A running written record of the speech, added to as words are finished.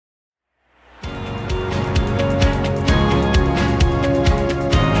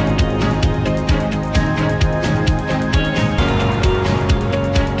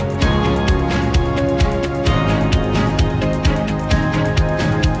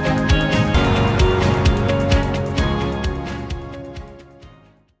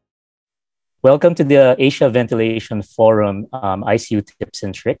Welcome to the Asia Ventilation Forum ICU Tips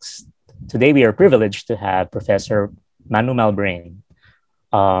and Tricks. Today, we are privileged to have Professor Manu Malbrain.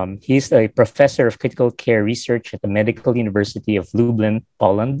 He's a professor of critical care research at the Medical University of Lublin,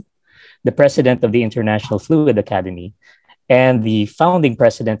 Poland, the president of the International Fluid Academy, and the founding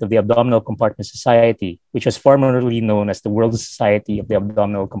president of the Abdominal Compartment Society, which was formerly known as the World Society of the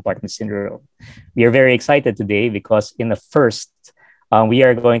Abdominal Compartment Syndrome. We are very excited today because in the first, we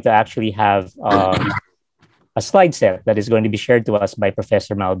are going to actually have a slide set that is going to be shared to us by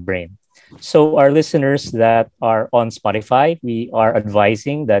Professor Malbrain. So our listeners that are on Spotify, we are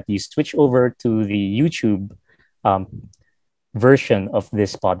advising that you switch over to the YouTube version of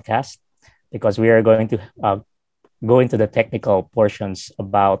this podcast because we are going to go into the technical portions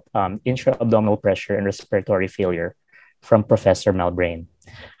about intra-abdominal pressure and respiratory failure from Professor Malbrain.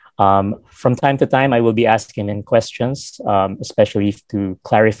 From time to time, I will be asking him questions, especially to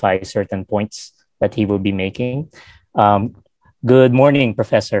clarify certain points that he will be making. Good morning,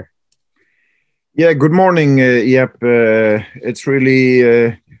 Professor. Yeah, good morning, Yep. It's really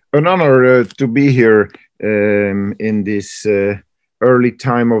an honor to be here in this early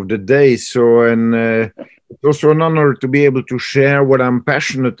time of the day. It's also an honor to be able to share what I'm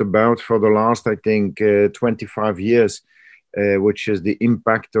passionate about for the last, I think, 25 years. Which is the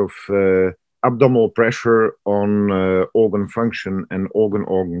impact of abdominal pressure on organ function and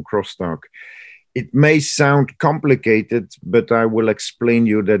organ-organ crosstalk. It may sound complicated, but I will explain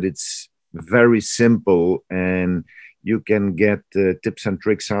you that it's very simple and you can get tips and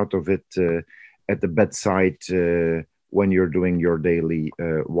tricks out of it at the bedside when you're doing your daily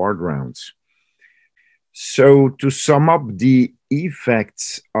ward rounds. So to sum up the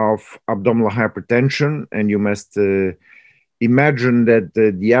effects of abdominal hypertension, and you must imagine that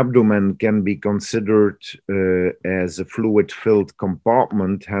the abdomen can be considered as a fluid-filled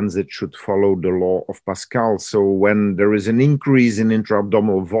compartment, hence it should follow the law of Pascal. So when there is an increase in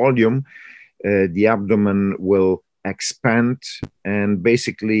intra-abdominal volume, the abdomen will expand, and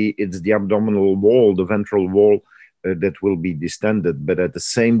basically it's the abdominal wall, the ventral wall, that will be distended. But at the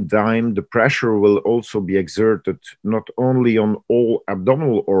same time, the pressure will also be exerted not only on all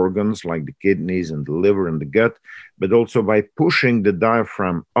abdominal organs like the kidneys and the liver and the gut, but also by pushing the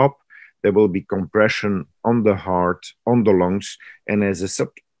diaphragm up, there will be compression on the heart, on the lungs, and as a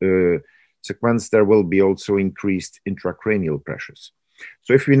subsequence, there will be also increased intracranial pressures.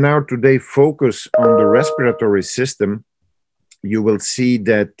 So if we now today focus on the respiratory system, you will see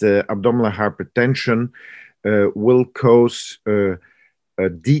that abdominal hypertension will cause a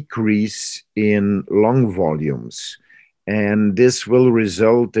decrease in lung volumes. And this will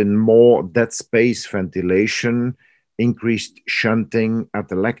result in more dead space ventilation, increased shunting,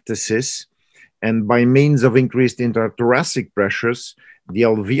 atelectasis, and by means of increased intra-thoracic pressures, the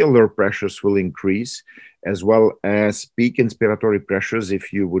alveolar pressures will increase, as well as peak inspiratory pressures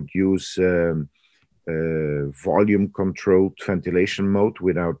if you would use volume-controlled ventilation mode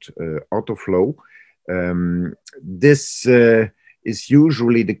without autoflow. This is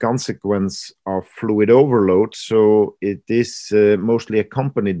usually the consequence of fluid overload, so it is mostly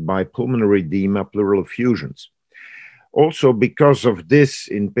accompanied by pulmonary edema, pleural effusions. Also, because of this,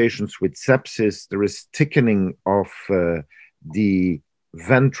 in patients with sepsis, there is thickening of the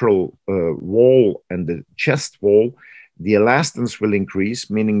ventral wall and the chest wall. The elastance will increase,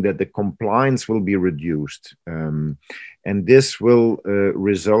 meaning that the compliance will be reduced. And this will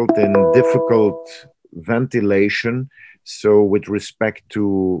result in difficult ventilation. So with respect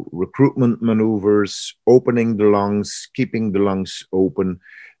to recruitment maneuvers, opening the lungs, keeping the lungs open,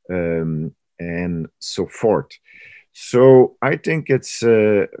 and so forth. So I think it's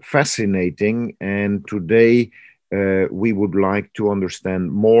fascinating. And today we would like to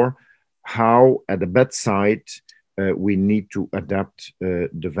understand more how at the bedside we need to adapt the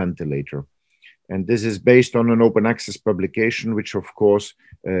ventilator. And this is based on an open access publication, which of course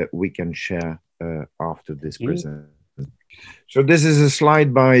we can share after this presentation. So this is a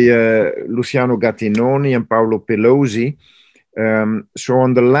slide by Luciano Gattinoni and Paolo Pelosi. So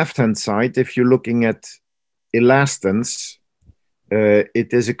on the left-hand side, if you're looking at elastance,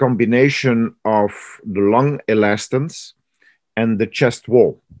 it is a combination of the lung elastance and the chest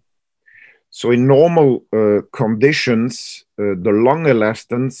wall. So in normal conditions, the lung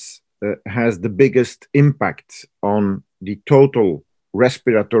elastance has the biggest impact on the total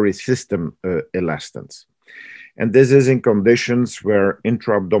respiratory system elastance. And this is in conditions where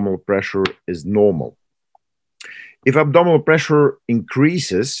intra-abdominal pressure is normal. If abdominal pressure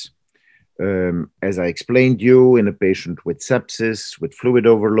increases, as I explained you, in a patient with sepsis, with fluid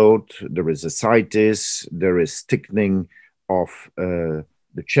overload, there is ascites, there is thickening of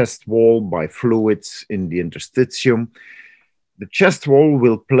the chest wall by fluids in the interstitium. The chest wall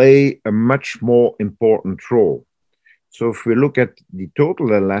will play a much more important role. So if we look at the total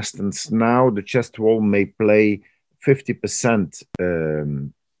elastance now, the chest wall may play 50%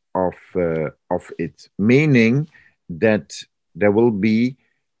 of it, meaning that there will be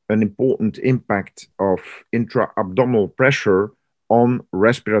an important impact of intra-abdominal pressure on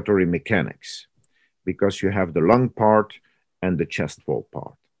respiratory mechanics, because you have the lung part and the chest wall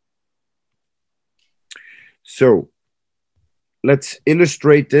part. So let's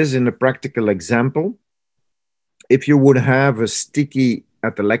illustrate this in a practical example. If you would have a sticky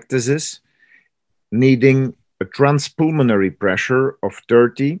atelectasis needing a transpulmonary pressure of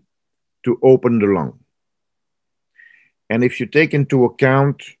 30 to open the lung, and if you take into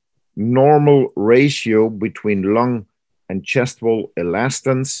account normal ratio between lung and chest wall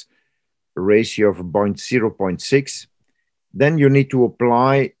elastance, a ratio of about 0.6, then you need to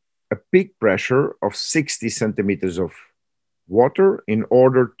apply a peak pressure of 60 centimeters of water in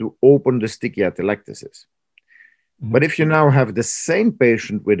order to open the sticky atelectasis. But if you now have the same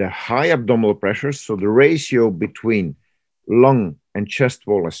patient with a high abdominal pressure, so the ratio between lung and chest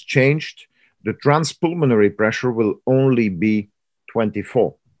wall has changed, the transpulmonary pressure will only be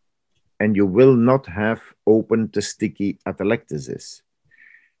 24, and you will not have opened the sticky atelectasis,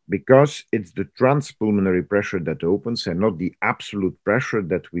 because it's the transpulmonary pressure that opens and not the absolute pressure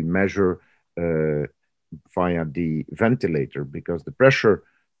that we measure via the ventilator, because the pressure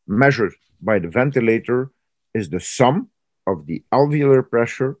measured by the ventilator is the sum of the alveolar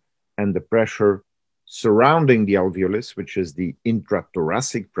pressure and the pressure surrounding the alveolus, which is the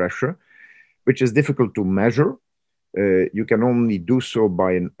intra-thoracic pressure, which is difficult to measure. You can only do so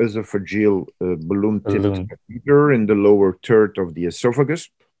by an esophageal balloon-tipped catheter in the lower third of the esophagus,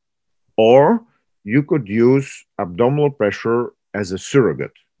 or you could use abdominal pressure as a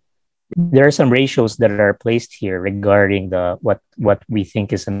surrogate. There are some ratios that are placed here regarding the what we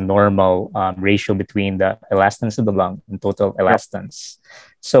think is a normal ratio between the elastance of the lung and total elastance.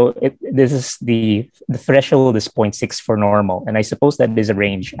 So this is the threshold is 0.6 for normal, and I suppose that is a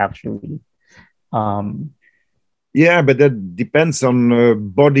range actually. Yeah, but that depends on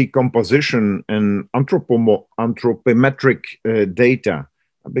body composition and anthropometric data,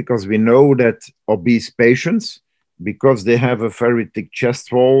 because we know that obese patients, because they have a very thick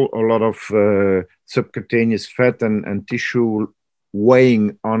chest wall, a lot of subcutaneous fat and tissue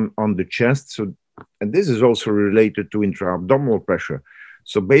weighing on the chest. So, and this is also related to intra-abdominal pressure.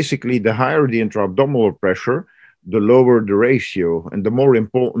 So basically, the higher the intra-abdominal pressure, the lower the ratio, and the more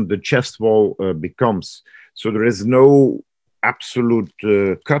important the chest wall becomes. So there is no absolute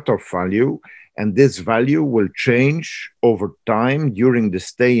cutoff value, and this value will change over time during the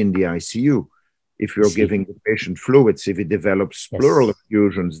stay in the ICU. If you're giving the patient fluids, if it develops pleural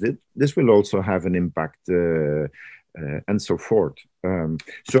effusions, this will also have an impact, and so forth.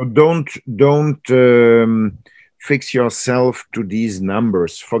 So don't fix yourself to these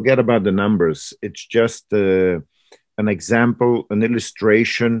numbers. Forget about the numbers. It's just an example, an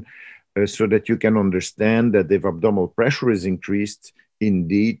illustration, so that you can understand that if abdominal pressure is increased,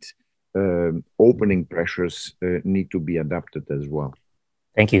 indeed, opening pressures need to be adapted as well.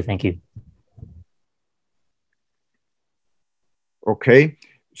 Thank you. Thank you. Okay,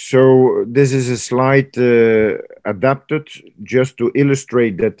 so this is a slide adapted just to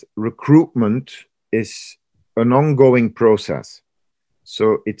illustrate that recruitment is an ongoing process.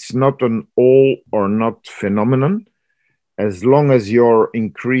 So it's not an all or not phenomenon. As long as you're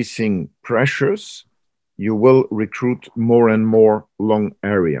increasing pressures, you will recruit more and more lung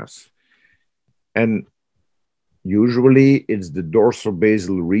areas. And usually it's the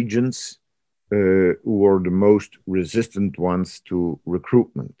dorsobasal regions who are the most resistant ones to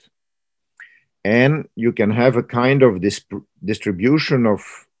recruitment. And you can have a kind of distribution of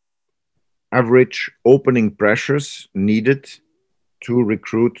average opening pressures needed to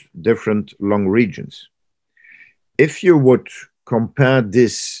recruit different lung regions. If you would compare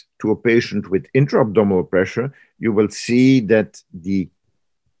this to a patient with intra-abdominal pressure, you will see that the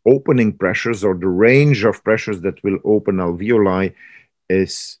opening pressures or the range of pressures that will open alveoli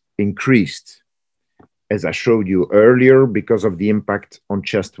is increased, as I showed you earlier, because of the impact on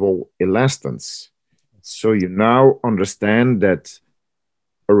chest wall elastance. So you now understand that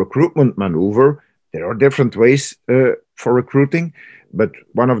a recruitment maneuver, there are different ways for recruiting, but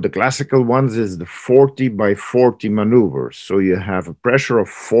one of the classical ones is the 40 by 40 maneuver. So you have a pressure of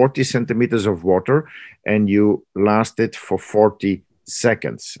 40 centimeters of water and you last it for 40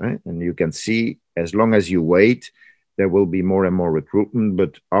 seconds. And you can see, as long as you wait, there will be more and more recruitment,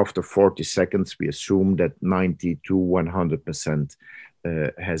 but after 40 seconds, we assume that 90 to 100%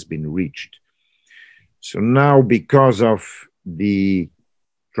 has been reached. So now, because of the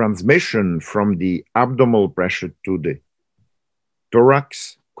transmission from the abdominal pressure to the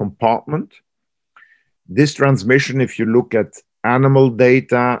thorax compartment, this transmission, if you look at animal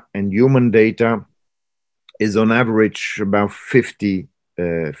data and human data, is on average about 50%.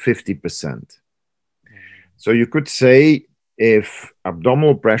 So you could say if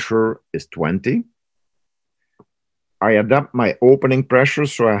abdominal pressure is 20, I adapt my opening pressure,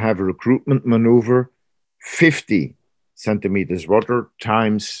 so I have a recruitment maneuver, 50 centimeters water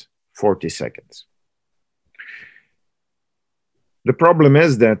times 40 seconds. The problem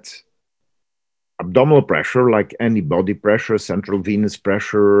is that abdominal pressure, like any body pressure, central venous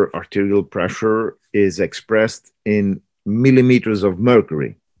pressure, arterial pressure, is expressed in millimeters of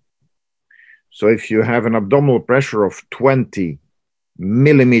mercury. So if you have an abdominal pressure of 20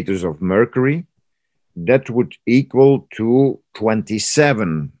 millimeters of mercury, that would equal to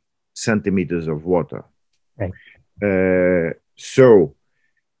 27 centimeters of water. Right. So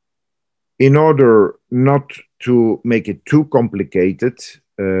in order not to make it too complicated,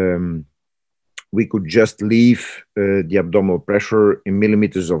 we could just leave the abdominal pressure in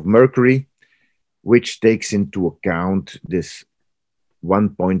millimeters of mercury, which takes into account this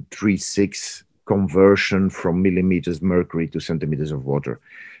 1.36 conversion from millimeters mercury to centimeters of water.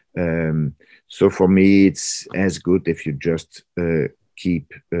 So for me, it's as good if you just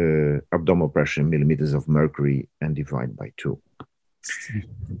keep abdominal pressure in millimeters of mercury and divide by 2.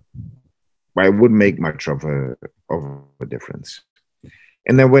 But it wouldn't make much of a difference.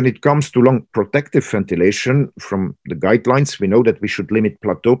 And then when it comes to lung protective ventilation, from the guidelines, we know that we should limit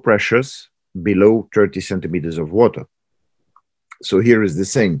plateau pressures below 30 centimeters of water. So here is the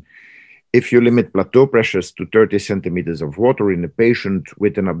same. If you limit plateau pressures to 30 centimeters of water in a patient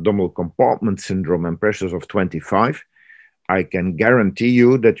with an abdominal compartment syndrome and pressures of 25, I can guarantee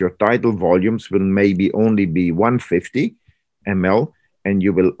you that your tidal volumes will maybe only be 150 ml, and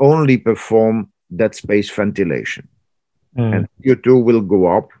you will only perform dead space ventilation. And CO2 will go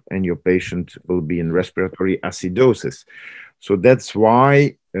up, and your patient will be in respiratory acidosis. So that's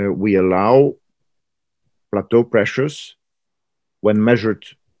why we allow plateau pressures, when measured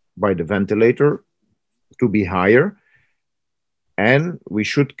by the ventilator, to be higher. And we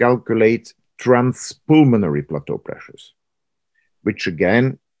should calculate transpulmonary plateau pressures, which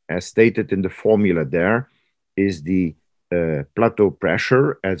again, as stated in the formula there, is the plateau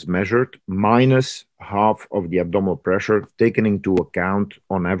pressure as measured minus half of the abdominal pressure, taken into account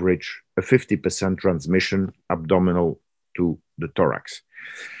on average a 50% transmission abdominal to the thorax.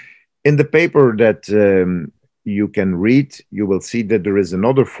 In the paper that you can read, you will see that there is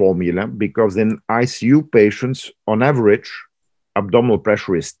another formula, because in ICU patients, on average, abdominal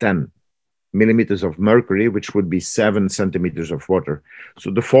pressure is 10 millimeters of mercury, which would be 7 centimeters of water.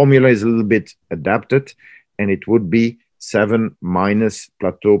 So the formula is a little bit adapted, and it would be 7 minus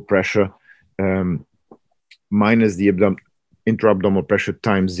plateau pressure minus the intra-abdominal pressure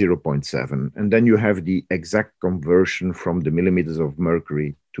times 0.7. And then you have the exact conversion from the millimeters of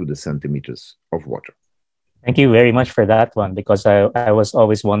mercury to the centimeters of water. Thank you very much for that one, because I was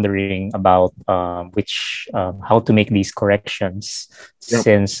always wondering about how to make these corrections,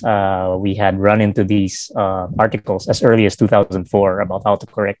 since we had run into these articles as early as 2004 about how to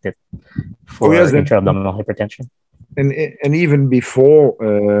correct it for intra-abdominal hypertension. And even before,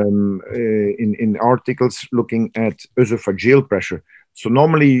 in articles looking at esophageal pressure. So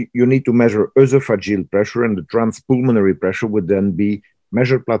normally you need to measure esophageal pressure, and the transpulmonary pressure would then be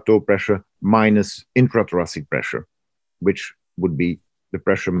measured plateau pressure minus intrathoracic pressure, which would be the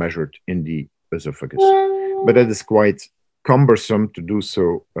pressure measured in the esophagus. But that is quite cumbersome to do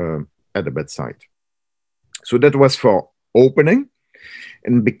so at the bedside. So that was for opening.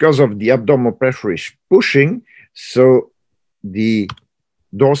 And because of the abdominal pressure is pushing, so the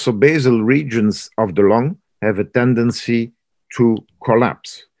dorsal-basal regions of the lung have a tendency to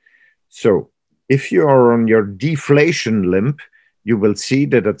collapse. So if you are on your deflation limb, you will see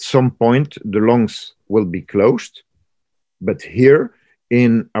that at some point the lungs will be closed. But here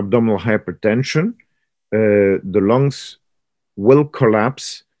in abdominal hypertension, the lungs will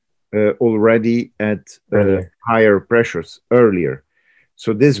collapse already at higher pressures earlier.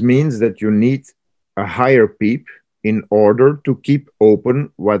 So this means that you need a higher PEEP in order to keep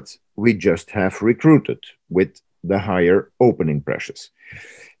open what we just have recruited with the higher opening pressures.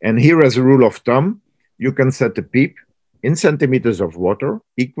 And here, as a rule of thumb, you can set the PEEP in centimeters of water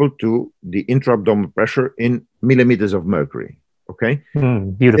equal to the intra-abdominal pressure in millimeters of mercury. Okay?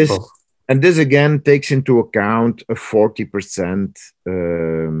 Beautiful. This again takes into account a 40%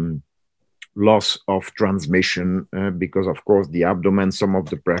 loss of transmission because, of course, the abdomen, some of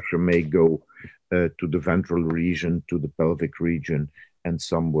the pressure may go to the ventral region, to the pelvic region, and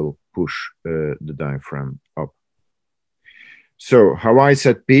some will push the diaphragm up. So how I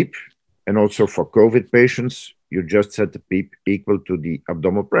set PEEP, and also for COVID patients, you just set the PEEP equal to the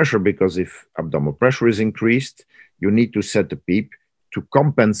abdominal pressure, because if abdominal pressure is increased, you need to set the PEEP to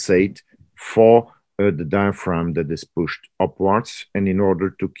compensate for the diaphragm that is pushed upwards, and in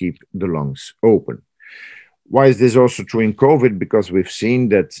order to keep the lungs open. Why is this also true in COVID? Because we've seen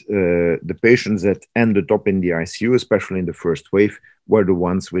that the patients that ended up in the ICU, especially in the first wave, were the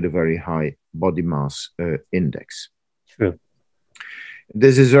ones with a very high body mass index. True.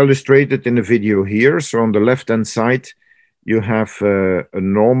 This is illustrated in the video here. So on the left-hand side, you have a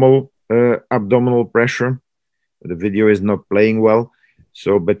normal abdominal pressure. The video is not playing well,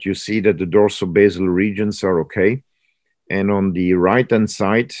 but you see that the dorsal-basal regions are okay. And on the right-hand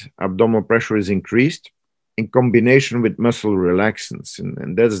side, abdominal pressure is increased in combination with muscle relaxants.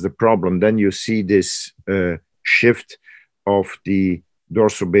 And that's the problem. Then you see this shift of the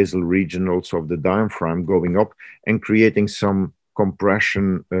dorsal-basal region, also of the diaphragm, going up and creating some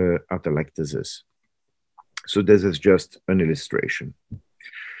compression atelectasis. So this is just an illustration.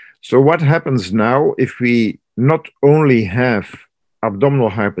 So what happens now if we not only have abdominal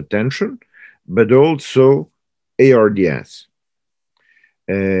hypertension, but also ARDS?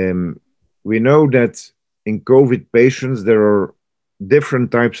 We know that in COVID patients, there are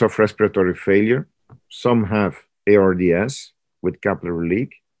different types of respiratory failure. Some have ARDS with capillary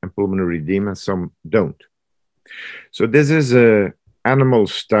leak and pulmonary edema, some don't. So this is an animal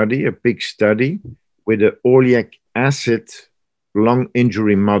study, a pig study, with an oleic acid lung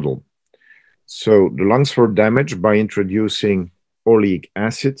injury model. So the lungs were damaged by introducing oleic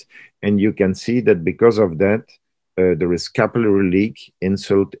acid, and you can see that because of that, there is capillary leak,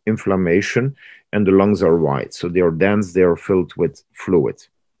 insult, inflammation, and the lungs are wide. So they are dense, they are filled with fluid.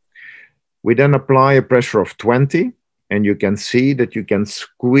 We then apply a pressure of 20, and you can see that you can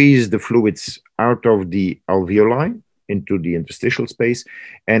squeeze the fluids out of the alveoli into the interstitial space.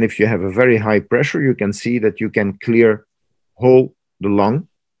 And if you have a very high pressure, you can see that you can clear whole the lung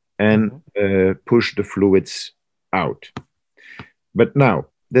and push the fluids out. But now,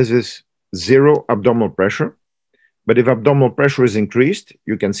 this is zero abdominal pressure. But if abdominal pressure is increased,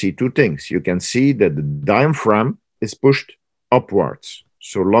 you can see two things. You can see that the diaphragm is pushed upwards.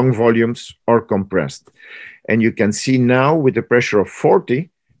 So lung volumes are compressed. And you can see now with a pressure of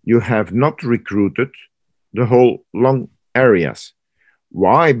 40, you have not recruited the whole lung areas.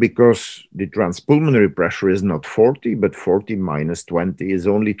 Why? Because the transpulmonary pressure is not 40, but 40 minus 20 is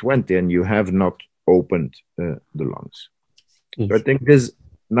only 20, and you have not opened the lungs. So I think this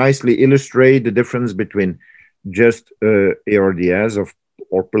nicely illustrates the difference between just ARDS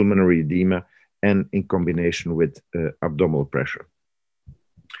or pulmonary edema and in combination with abdominal pressure.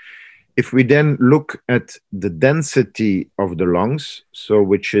 If we then look at the density of the lungs, so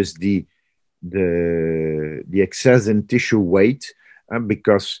which is the excess in tissue weight,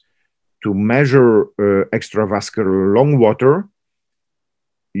 because to measure extravascular lung water,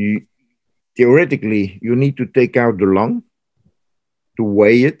 theoretically, you need to take out the lung to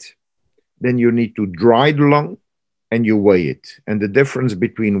weigh it. Then you need to dry the lung and you weigh it. And the difference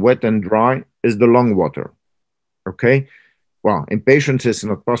between wet and dry is the lung water. Okay? Well, in patients, it's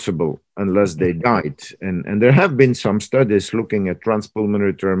not possible unless they died. And there have been some studies looking at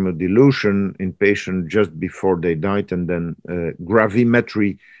transpulmonary thermal dilution in patients just before they died, and then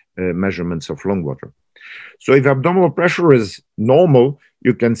gravimetry measurements of lung water. So if abdominal pressure is normal,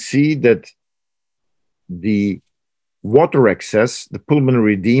 you can see that the water excess, the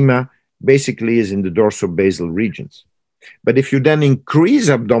pulmonary edema, basically is in the dorsal-basal regions. But if you then increase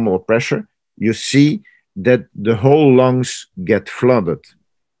abdominal pressure, you see that the whole lungs get flooded.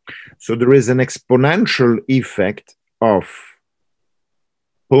 So there is an exponential effect of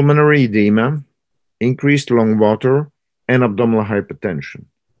pulmonary edema, increased lung water, and abdominal hypertension.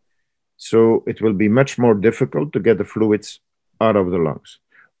 So it will be much more difficult to get the fluids out of the lungs.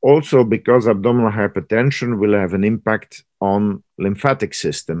 Also, because abdominal hypertension will have an impact on lymphatic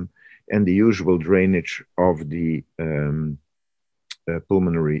system and the usual drainage of the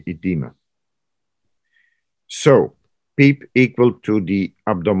pulmonary edema. So, PEEP equal to the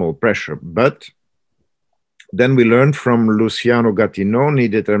abdominal pressure. But then we learned from Luciano Gattinoni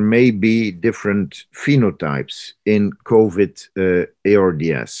that there may be different phenotypes in COVID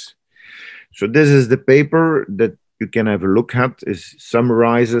ARDS. So this is the paper that you can have a look at. It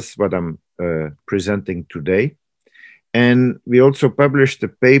summarizes what I'm presenting today. And we also published a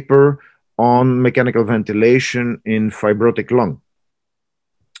paper on mechanical ventilation in fibrotic lung.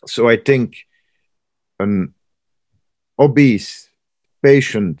 So I think an obese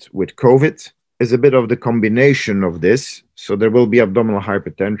patient with COVID is a bit of the combination of this. So there will be abdominal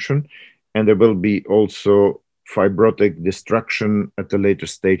hypertension, and there will be also fibrotic destruction at the later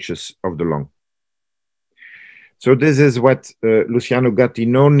stages of the lung. So this is what Luciano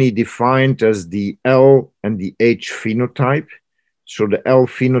Gattinoni defined as the L and the H phenotype. So the L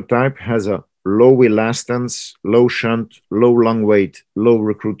phenotype has a low elastance, low shunt, low lung weight, low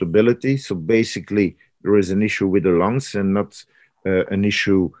recruitability. So basically, there is an issue with the lungs and not an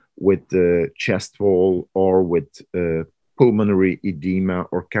issue with the chest wall or with pulmonary edema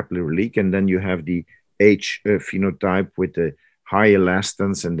or capillary leak. And then you have the H phenotype with the high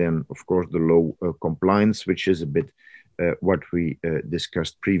elastance and then, of course, the low compliance, which is a bit what we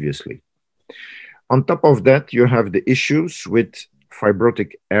discussed previously. On top of that, you have the issues with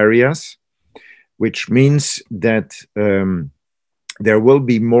fibrotic areas, which means that there will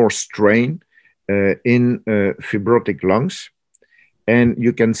be more strain in fibrotic lungs. And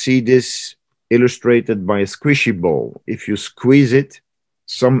you can see this illustrated by a squishy ball. If you squeeze it,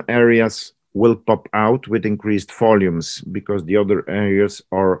 some areas will pop out with increased volumes because the other areas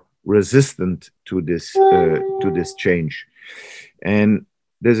are resistant to this change. And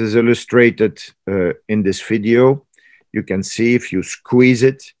this is illustrated in this video. You can see if you squeeze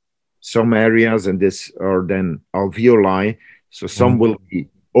it, some areas, and these are then alveoli, so some will be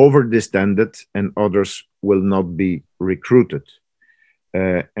over distended and others will not be recruited.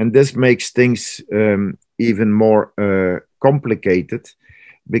 And this makes things even more complicated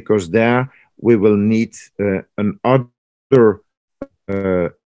because there we will need another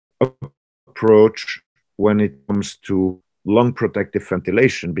approach when it comes to lung protective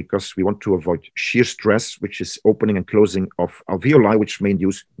ventilation, because we want to avoid shear stress, which is opening and closing of alveoli, which may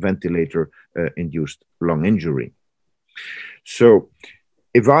induce ventilator-induced lung injury. So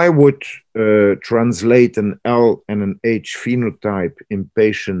if I would translate an L and an H phenotype in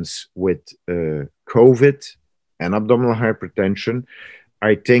patients with COVID and abdominal hypertension,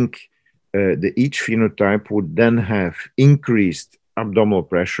 I think the H phenotype would then have increased abdominal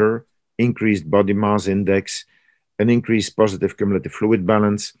pressure, increased body mass index, an increased positive cumulative fluid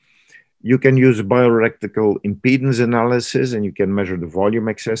balance. You can use a bioelectrical impedance analysis and you can measure the volume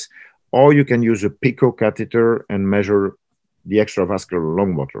excess, or you can use a PICO catheter and measure the extravascular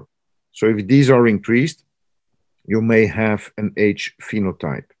lung water. So if these are increased, you may have an H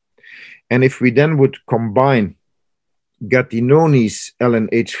phenotype. And if we then would combine Gattinoni's L and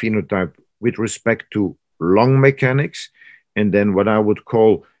H phenotype with respect to lung mechanics, and then what I would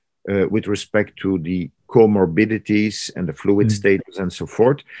call with respect to the comorbidities and the fluid status and so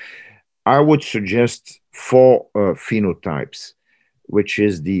forth, I would suggest 4 phenotypes, which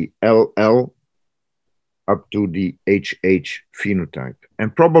is the LL up to the HH phenotype.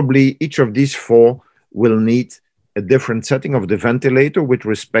 And probably each of these 4 will need a different setting of the ventilator with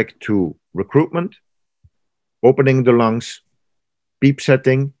respect to recruitment, opening the lungs, PEEP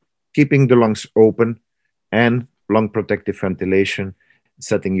setting, keeping the lungs open, and lung protective ventilation,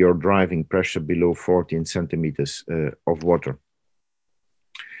 setting your driving pressure below 14 centimeters of water.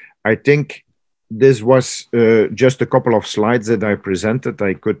 I think this was just a couple of slides that I presented.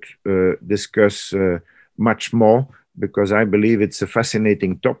 I could discuss much more because I believe it's a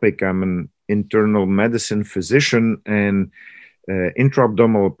fascinating topic. I'm an internal medicine physician, and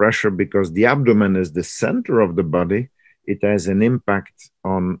intra-abdominal pressure, because the abdomen is the center of the body, it has an impact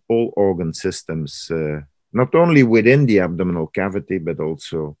on all organ systems, not only within the abdominal cavity, but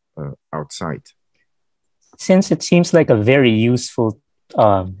also outside. Since it seems like a very useful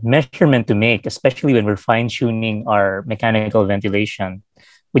measurement to make, especially when we're fine-tuning our mechanical ventilation,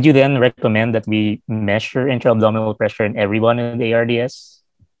 would you then recommend that we measure intra-abdominal pressure in everyone in the ARDS?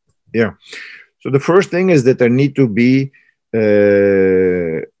 Yeah. So the first thing is that there need to be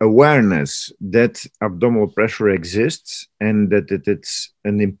awareness that abdominal pressure exists and that it's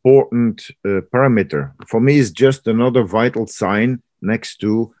an important parameter. For me, it's just another vital sign next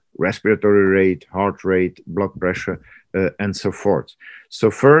to respiratory rate, heart rate, blood pressure, and so forth. So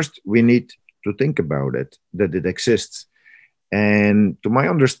first, we need to think about it, that it exists. And to my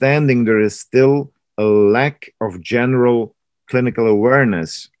understanding, there is still a lack of general clinical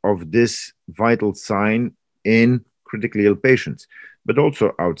awareness of this vital sign in critically ill patients, but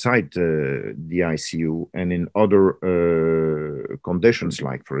also outside the ICU and in other conditions,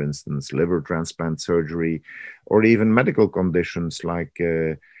 like, for instance, liver transplant surgery, or even medical conditions like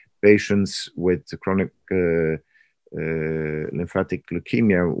patients with chronic lymphatic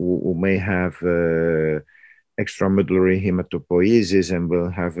leukemia who may have extramedullary hematopoiesis and will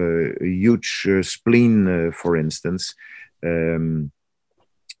have a huge spleen, for instance.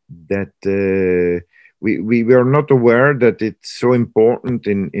 that we are not aware that it's so important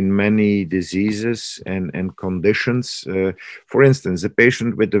in many diseases and conditions. For instance, a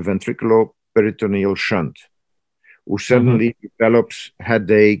patient with a ventriculoperitoneal shunt who suddenly develops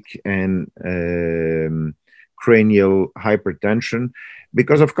headache and cranial hypertension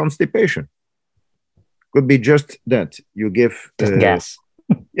because of constipation. Could be just that. You give gas.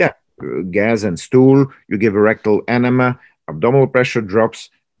 Yeah, gas and stool. You give a rectal enema, abdominal pressure drops,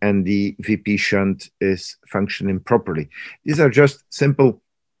 and the VP shunt is functioning properly. These are just simple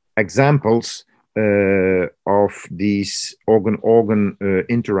examples of these organ-organ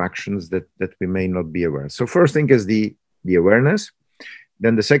interactions that we may not be aware. So first thing is the awareness.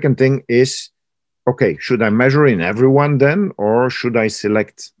 Then the second thing is, okay, should I measure in everyone then, or should I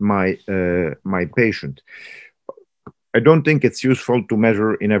select my my patient? I don't think it's useful to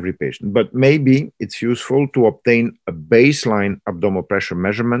measure in every patient, but maybe it's useful to obtain a baseline abdominal pressure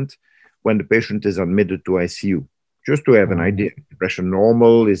measurement when the patient is admitted to ICU, just to have an idea. Is the pressure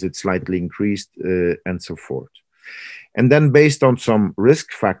normal? Is it slightly increased? And so forth. And then based on some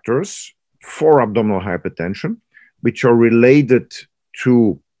risk factors for abdominal hypertension, which are related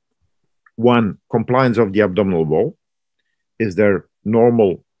to one, compliance of the abdominal wall. Is there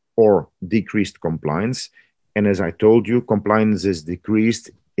normal or decreased compliance? And as I told you, compliance is decreased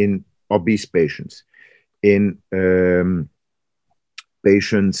in obese patients, in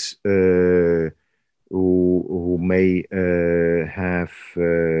patients who may have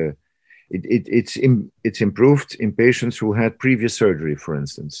it's improved in patients who had previous surgery, for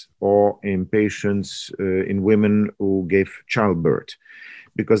instance, or in patients in women who gave childbirth,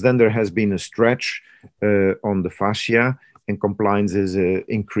 because then there has been a stretch on the fascia and compliance is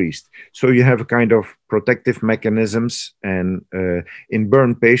increased. So you have a kind of protective mechanisms, and in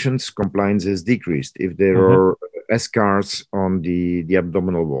burn patients, compliance is decreased if there are scars on the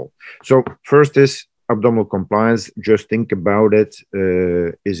abdominal wall. So first is abdominal compliance. Just think about it.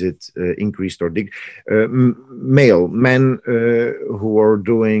 Is it increased or decreased? Men who are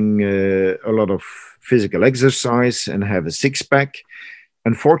doing a lot of physical exercise and have a six-pack,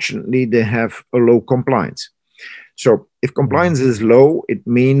 unfortunately, they have a low compliance. So if compliance is low, it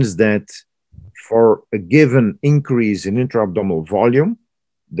means that for a given increase in intra-abdominal volume,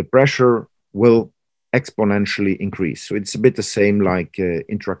 the pressure will exponentially increase. So it's a bit the same like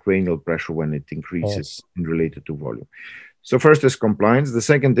intracranial pressure when it increases in related to volume. So first is compliance. The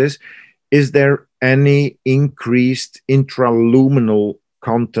second is there any increased intraluminal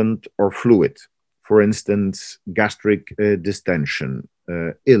content or fluid? For instance, gastric distension,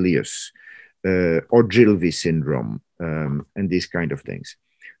 ileus, or Gilvey syndrome, and these kind of things.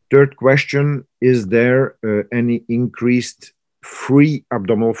 Third question, is there any increased free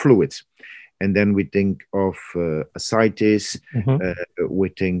abdominal fluids? And then we think of ascites, we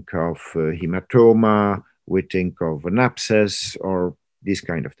think of hematoma, we think of an abscess, or these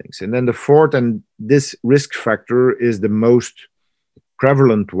kind of things. And then the fourth, and this risk factor is the most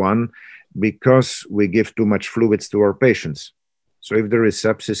prevalent one, because we give too much fluids to our patients. So if there is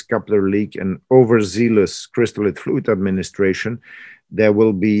sepsis, capillary leak, and overzealous crystallite fluid administration, there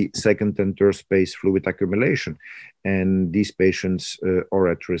will be second and third space fluid accumulation. And these patients are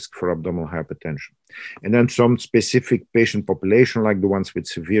at risk for abdominal hypertension. And then some specific patient population, like the ones with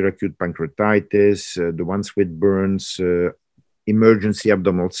severe acute pancreatitis, the ones with burns, emergency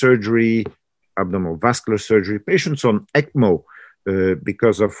abdominal surgery, abdominal vascular surgery, patients on ECMO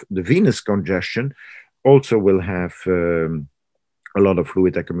because of the venous congestion also will have a lot of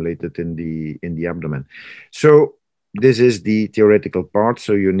fluid accumulated in the abdomen. So this is the theoretical part.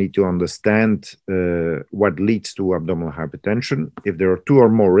 So you need to understand what leads to abdominal hypertension. If there are two or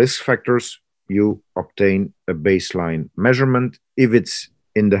more risk factors, you obtain a baseline measurement. If it's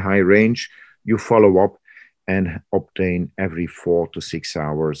in the high range, you follow up and obtain every 4 to 6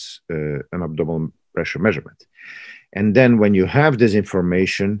 hours an abdominal pressure measurement. And then when you have this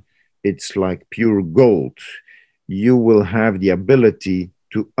information, it's like pure gold. You will have the ability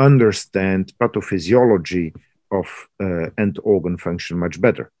to understand pathophysiology of end organ function much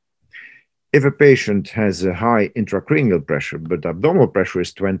better. If a patient has a high intracranial pressure, but abdominal pressure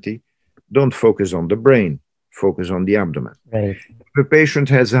is 20, don't focus on the brain, focus on the abdomen. Right. If a patient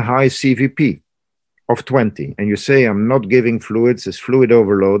has a high CVP of 20, and you say, I'm not giving fluids, it's fluid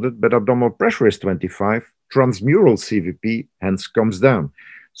overloaded, but abdominal pressure is 25, transmural CVP hence comes down.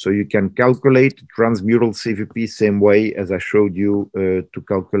 So you can calculate transmural CVP same way as I showed you to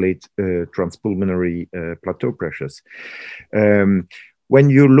calculate transpulmonary plateau pressures. when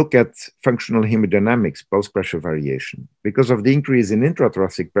you look at functional hemodynamics, pulse pressure variation, because of the increase in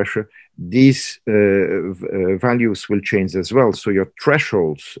intra-thoracic pressure, these values will change as well. So your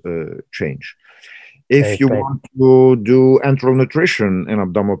thresholds change. If you want to do enteral nutrition and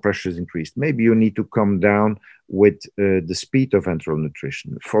abdominal pressure is increased, maybe you need to come down with the speed of enteral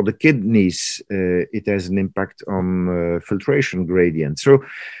nutrition. For the kidneys, it has an impact on filtration gradient. So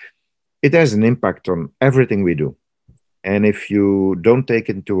it has an impact on everything we do. And if you don't take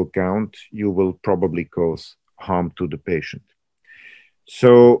into account, you will probably cause harm to the patient.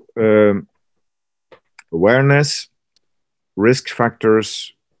 So awareness, risk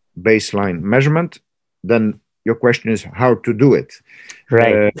factors, baseline measurement. Then your question is how to do it.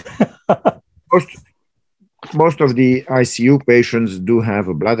 Right. Most of the ICU patients do have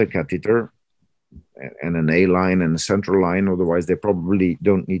a bladder catheter and an A line and a central line. Otherwise, they probably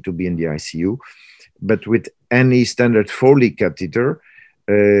don't need to be in the ICU. But with any standard Foley catheter,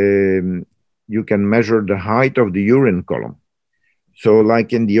 you can measure the height of the urine column. So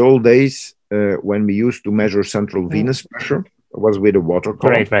like in the old days, when we used to measure central venous pressure, it was with a water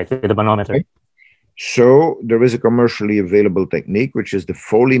column. Right, with the manometer. Okay. So there is a commercially available technique, which is the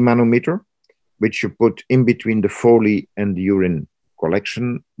Foley manometer, which you put in between the Foley and the urine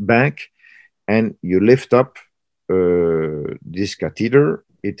collection bag, and you lift up this catheter.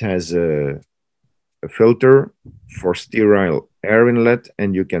 It has a filter for sterile air inlet,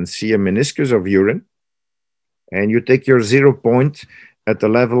 and you can see a meniscus of urine. And you take your 0 point at the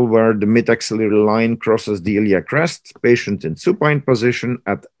level where the mid-axillary line crosses the iliac crest, patient in supine position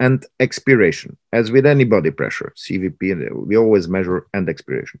at end expiration. As with any body pressure, CVP, we always measure end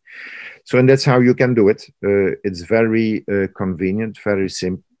expiration. So, and that's how you can do it. It's very convenient, very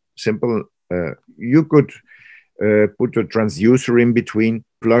simple. You could put a transducer in between,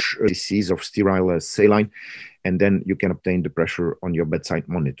 plus cc's of sterile saline, and then you can obtain the pressure on your bedside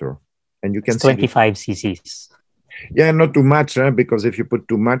monitor. And you can see 25 cc's. Yeah, not too much, because if you put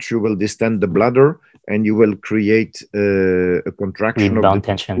too much, you will distend the bladder and you will create a contraction of the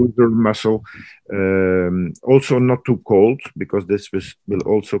tension muscle. Also, not too cold, because this will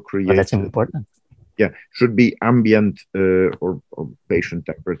also create. That's important. Yeah, should be ambient or patient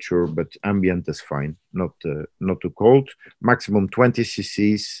temperature, but ambient is fine, not too cold. Maximum 20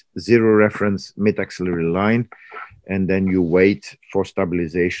 cc's, 0 reference mid-axillary line, and then you wait for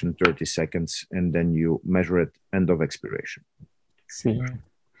stabilization 30 seconds, and then you measure it end of expiration. See,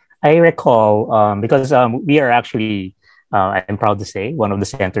 I recall, because we are actually, I'm proud to say, one of the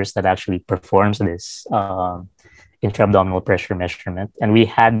centers that actually performs this intra-abdominal pressure measurement. And we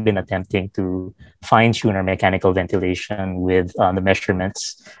had been attempting to fine-tune our mechanical ventilation with the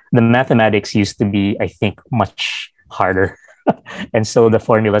measurements. The mathematics used to be, I think, much harder. And so the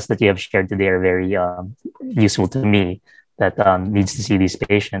formulas that you have shared today are very useful to me that needs to see these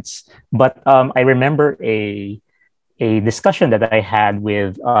patients. But I remember a discussion that I had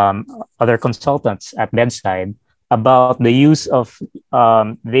with other consultants at bedside about the use of,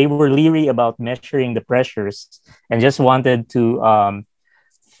 they were leery about measuring the pressures and just wanted to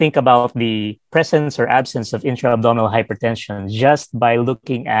think about the presence or absence of intra-abdominal hypertension just by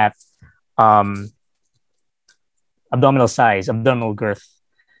looking at abdominal size, abdominal girth.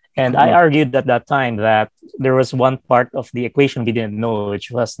 And I argued at that time that there was one part of the equation we didn't know,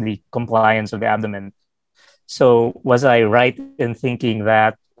 which was the compliance of the abdomen. So was I right in thinking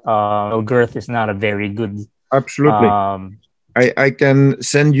that girth is not a very good... Absolutely. I can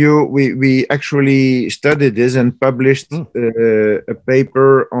send you, we actually studied this and published a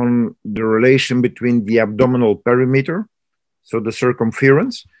paper on the relation between the abdominal perimeter, so the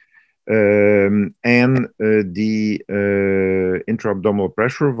circumference, and the intra-abdominal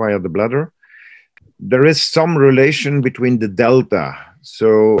pressure via the bladder. There is some relation between the delta.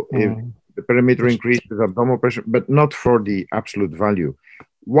 So if the perimeter increases abdominal pressure, but not for the absolute value.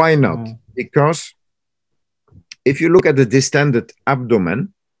 Why not? Because if you look at the distended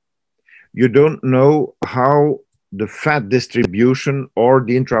abdomen, you don't know how the fat distribution or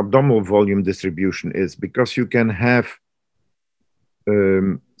the intra-abdominal volume distribution is, because you can have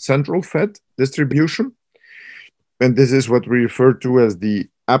central fat distribution, and this is what we refer to as the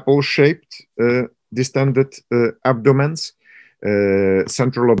apple-shaped distended abdomens,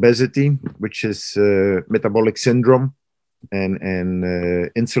 central obesity, which is metabolic syndrome, and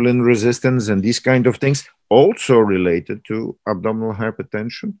insulin resistance and these kind of things, also related to abdominal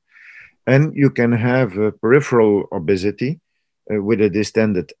hypertension. And you can have peripheral obesity with a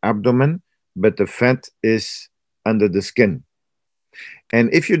distended abdomen, but the fat is under the skin.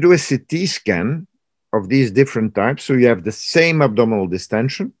 And if you do a CT scan of these different types, so you have the same abdominal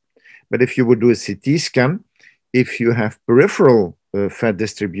distension, but if you would do a CT scan, if you have peripheral fat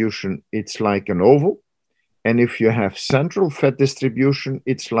distribution, it's like an oval. And if you have central fat distribution,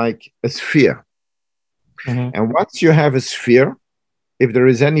 it's like a sphere. And once you have a sphere, if there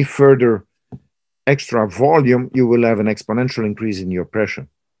is any further extra volume, you will have an exponential increase in your pressure.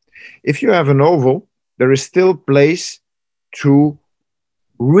 If you have an oval, there is still place to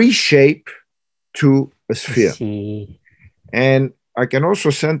reshape to a sphere. And I can also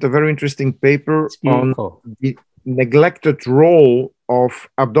send a very interesting paper on the neglected role of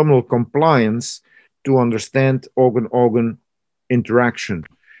abdominal compliance to understand organ-organ interaction,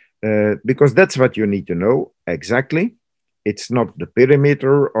 because that's what you need to know exactly. It's not the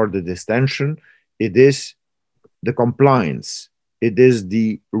perimeter or the distension, it is the compliance. It is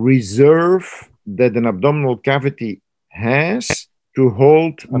the reserve that an abdominal cavity has to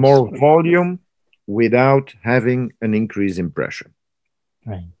hold more volume without having an increase in pressure.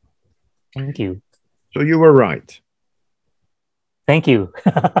 Right. Thank you. So you were right. Thank you.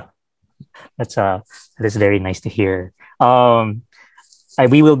 That is very nice to hear.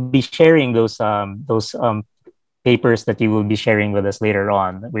 We will be sharing those papers that you will be sharing with us later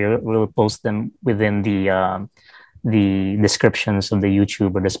on. We'll post them within the descriptions of the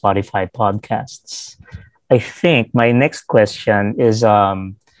YouTube or the Spotify podcasts. I think my next question is,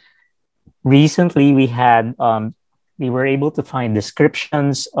 recently we were able to find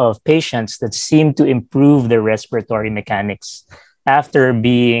descriptions of patients that seem to improve their respiratory mechanics after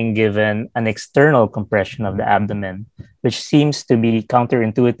being given an external compression of the abdomen, which seems to be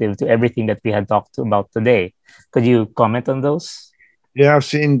counterintuitive to everything that we had talked about today. Could you comment on those? Yeah, I've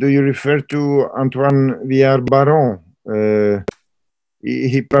seen. Do you refer to Antoine Villard-Baron?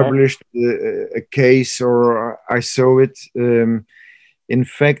 He published a case, or I saw it. In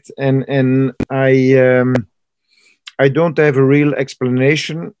fact, and I don't have a real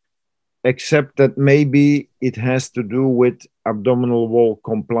explanation, except that maybe it has to do with abdominal wall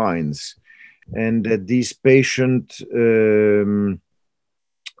compliance, and that these patients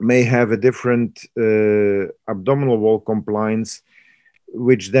may have a different abdominal wall compliance,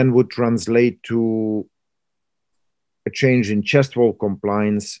 which then would translate to a change in chest wall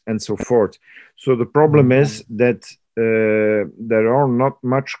compliance and so forth. So the problem is that there are not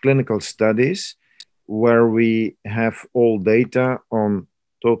much clinical studies where we have all data on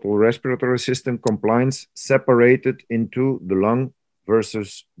total respiratory system compliance separated into the lung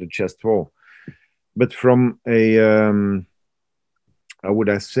versus the chest wall. But from a, how would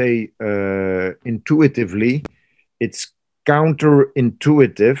I say, intuitively, it's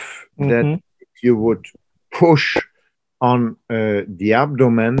counterintuitive that if you would push on the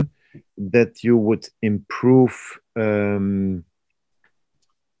abdomen, that you would improve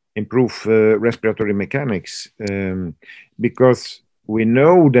respiratory mechanics, because we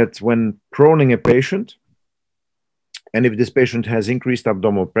know that when proning a patient, and if this patient has increased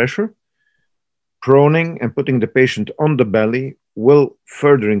abdominal pressure, proning and putting the patient on the belly will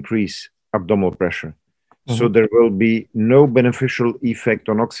further increase abdominal pressure. So there will be no beneficial effect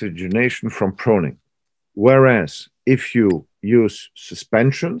on oxygenation from proning. Whereas if you use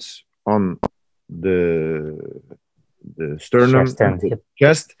suspensions on the sternum, the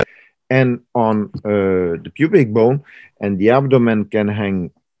chest, and on the pubic bone, and the abdomen can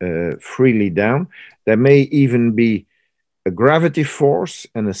hang freely down, there may even be a gravity force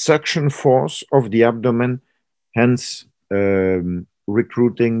and a suction force of the abdomen, hence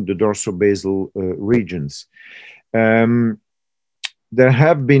recruiting the dorsobasal regions. There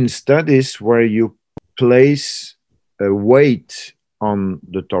have been studies where you place a weight on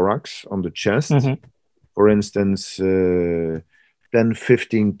the thorax, on the chest, for instance, 10,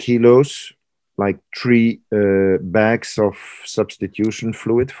 15 kilos, like 3 bags of substitution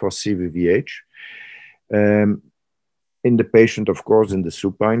fluid for CVVH. In the patient, of course, in the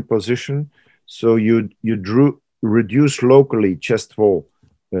supine position. So you reduce locally chest wall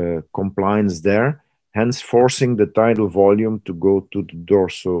compliance there, hence forcing the tidal volume to go to the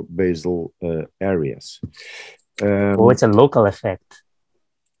dorsobasal areas. It's a local effect.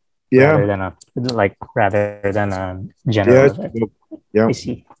 Yeah. Rather than a general effect. Yeah. I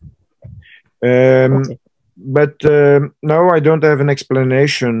see. Okay. But no, I don't have an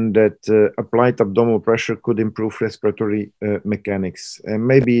explanation that applied abdominal pressure could improve respiratory mechanics. And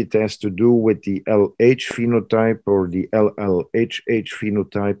maybe it has to do with the LH phenotype or the LLHH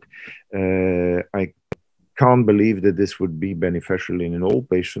phenotype. I can't believe that this would be beneficial in an old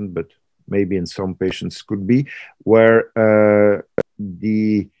patient, but maybe in some patients could be, where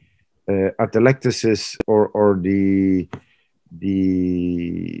the atelectasis or the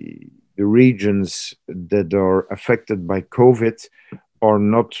regions that are affected by COVID are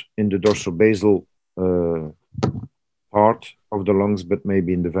not in the dorsobasal part of the lungs, but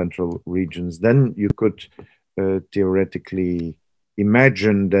maybe in the ventral regions. Then you could theoretically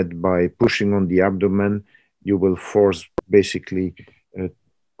imagine that by pushing on the abdomen, you will force basically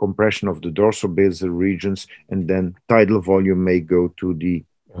compression of the dorsobasal regions, and then tidal volume may go to the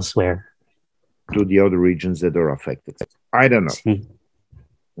elsewhere, to the other regions that are affected. I don't know. See.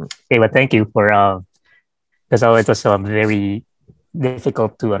 Okay, but thank you for because it was very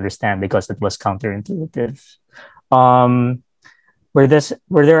difficult to understand because it was counterintuitive.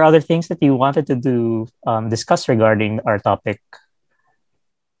 Were there other things that you wanted to discuss regarding our topic?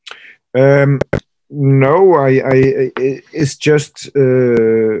 No, it's just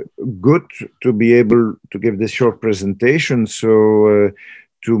good to be able to give this short presentation. So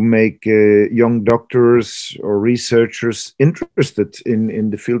to make young doctors or researchers interested in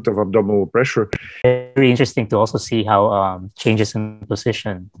the field of abdominal pressure. Very interesting to also see how changes in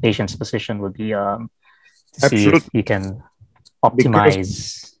position, patient's position would be to see if you can optimize.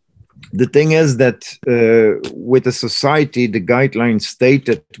 Because the thing is that with the society, the guidelines state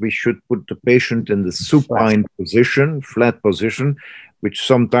that we should put the patient in the supine position, flat position, which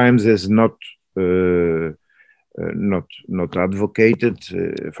sometimes is not advocated,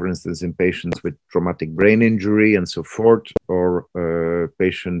 for instance, in patients with traumatic brain injury and so forth, or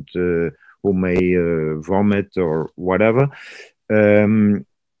patient who may vomit or whatever.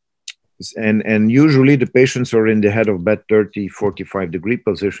 And usually the patients are in the head of bed 30-45-degree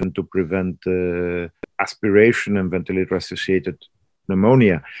position to prevent aspiration and ventilator-associated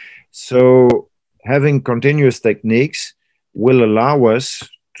pneumonia. So having continuous techniques will allow us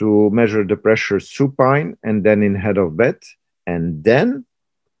to measure the pressure supine and then in head of bed. And then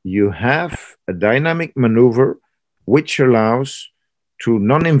you have a dynamic maneuver which allows to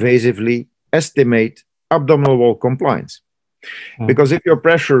non-invasively estimate abdominal wall compliance. Because if your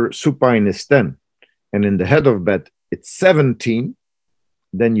pressure supine is 10 and in the head of bed it's 17,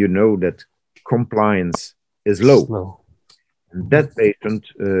 then you know that compliance is low. And that patient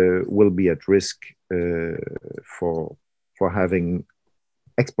will be at risk for having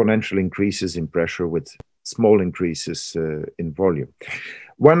exponential increases in pressure with small increases in volume.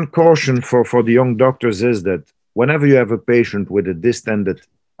 One caution for the young doctors is that whenever you have a patient with a distended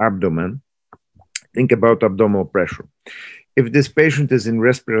abdomen, think about abdominal pressure. If this patient is in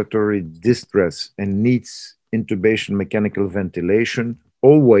respiratory distress and needs intubation mechanical ventilation,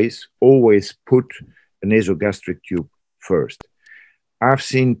 always put a nasogastric tube first. I've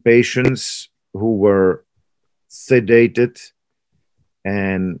seen patients who were sedated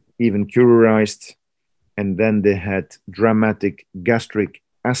and even curiorized, and then they had dramatic gastric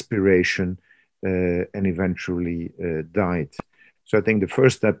aspiration and eventually died. So I think the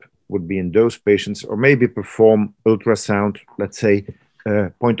first step would be in those patients, or maybe perform ultrasound. Let's say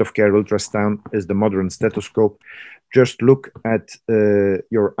point of care ultrasound is the modern stethoscope. Just look at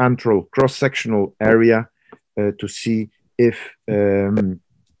your antral cross-sectional area to see if the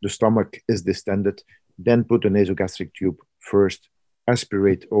stomach is distended. Then put a nasogastric tube first,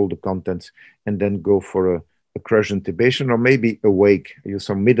 aspirate all the contents, and then go for a crush intubation, or maybe awake. Use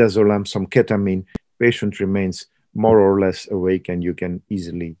some midazolam, some ketamine. Patient remains more or less awake, and you can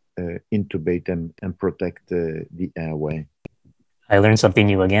easily intubate and protect the airway. I learned something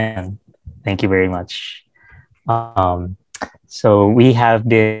new again. Thank you very much. So we have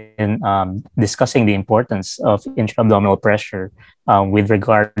been discussing the importance of intra-abdominal pressure with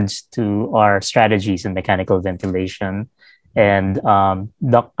regards to our strategies in mechanical ventilation. And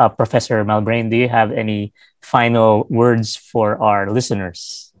Professor Malbrain, do you have any final words for our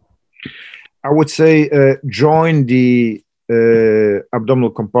listeners? I would say join the Abdominal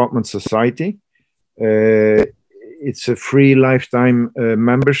Compartment Society. It's a free lifetime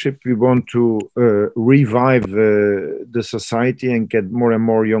membership. We want to revive the society and get more and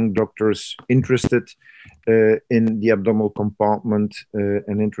more young doctors interested in the abdominal compartment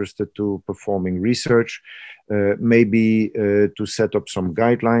and interested to performing research, maybe to set up some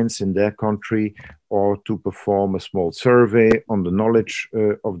guidelines in their country, or to perform a small survey on the knowledge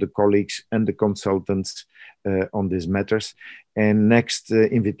of the colleagues and the consultants on these matters. And next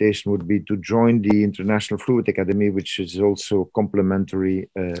invitation would be to join the International Fluid Academy, which is also complimentary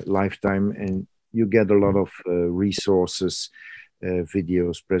lifetime, and you get a lot of resources,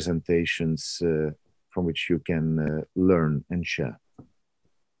 videos, presentations from which you can learn and share.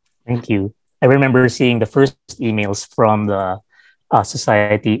 Thank you. I remember seeing the first emails from the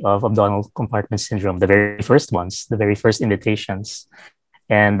Society of Abdominal Compartment Syndrome, the very first ones, the very first invitations.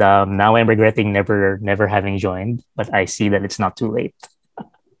 And now I'm regretting never having joined, but I see that it's not too late.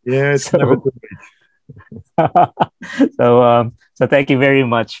 Yeah, it's never too late. So thank you very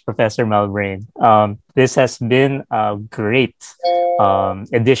much, Professor Malbrain. This has been a great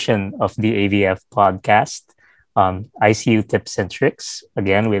edition of the AVF podcast, ICU tips and tricks,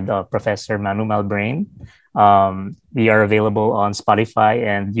 again with Professor Manu Malbrain. We are available on Spotify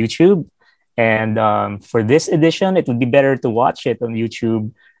and YouTube. And for this edition, it would be better to watch it on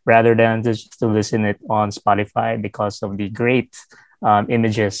YouTube rather than just to listen it on Spotify because of the great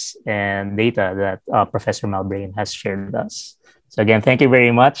images and data that Professor Malbrain has shared with us. So again, thank you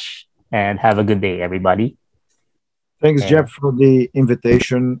very much and have a good day, everybody. Thanks, Jeff, for the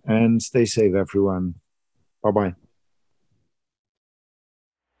invitation, and stay safe, everyone. Bye-bye.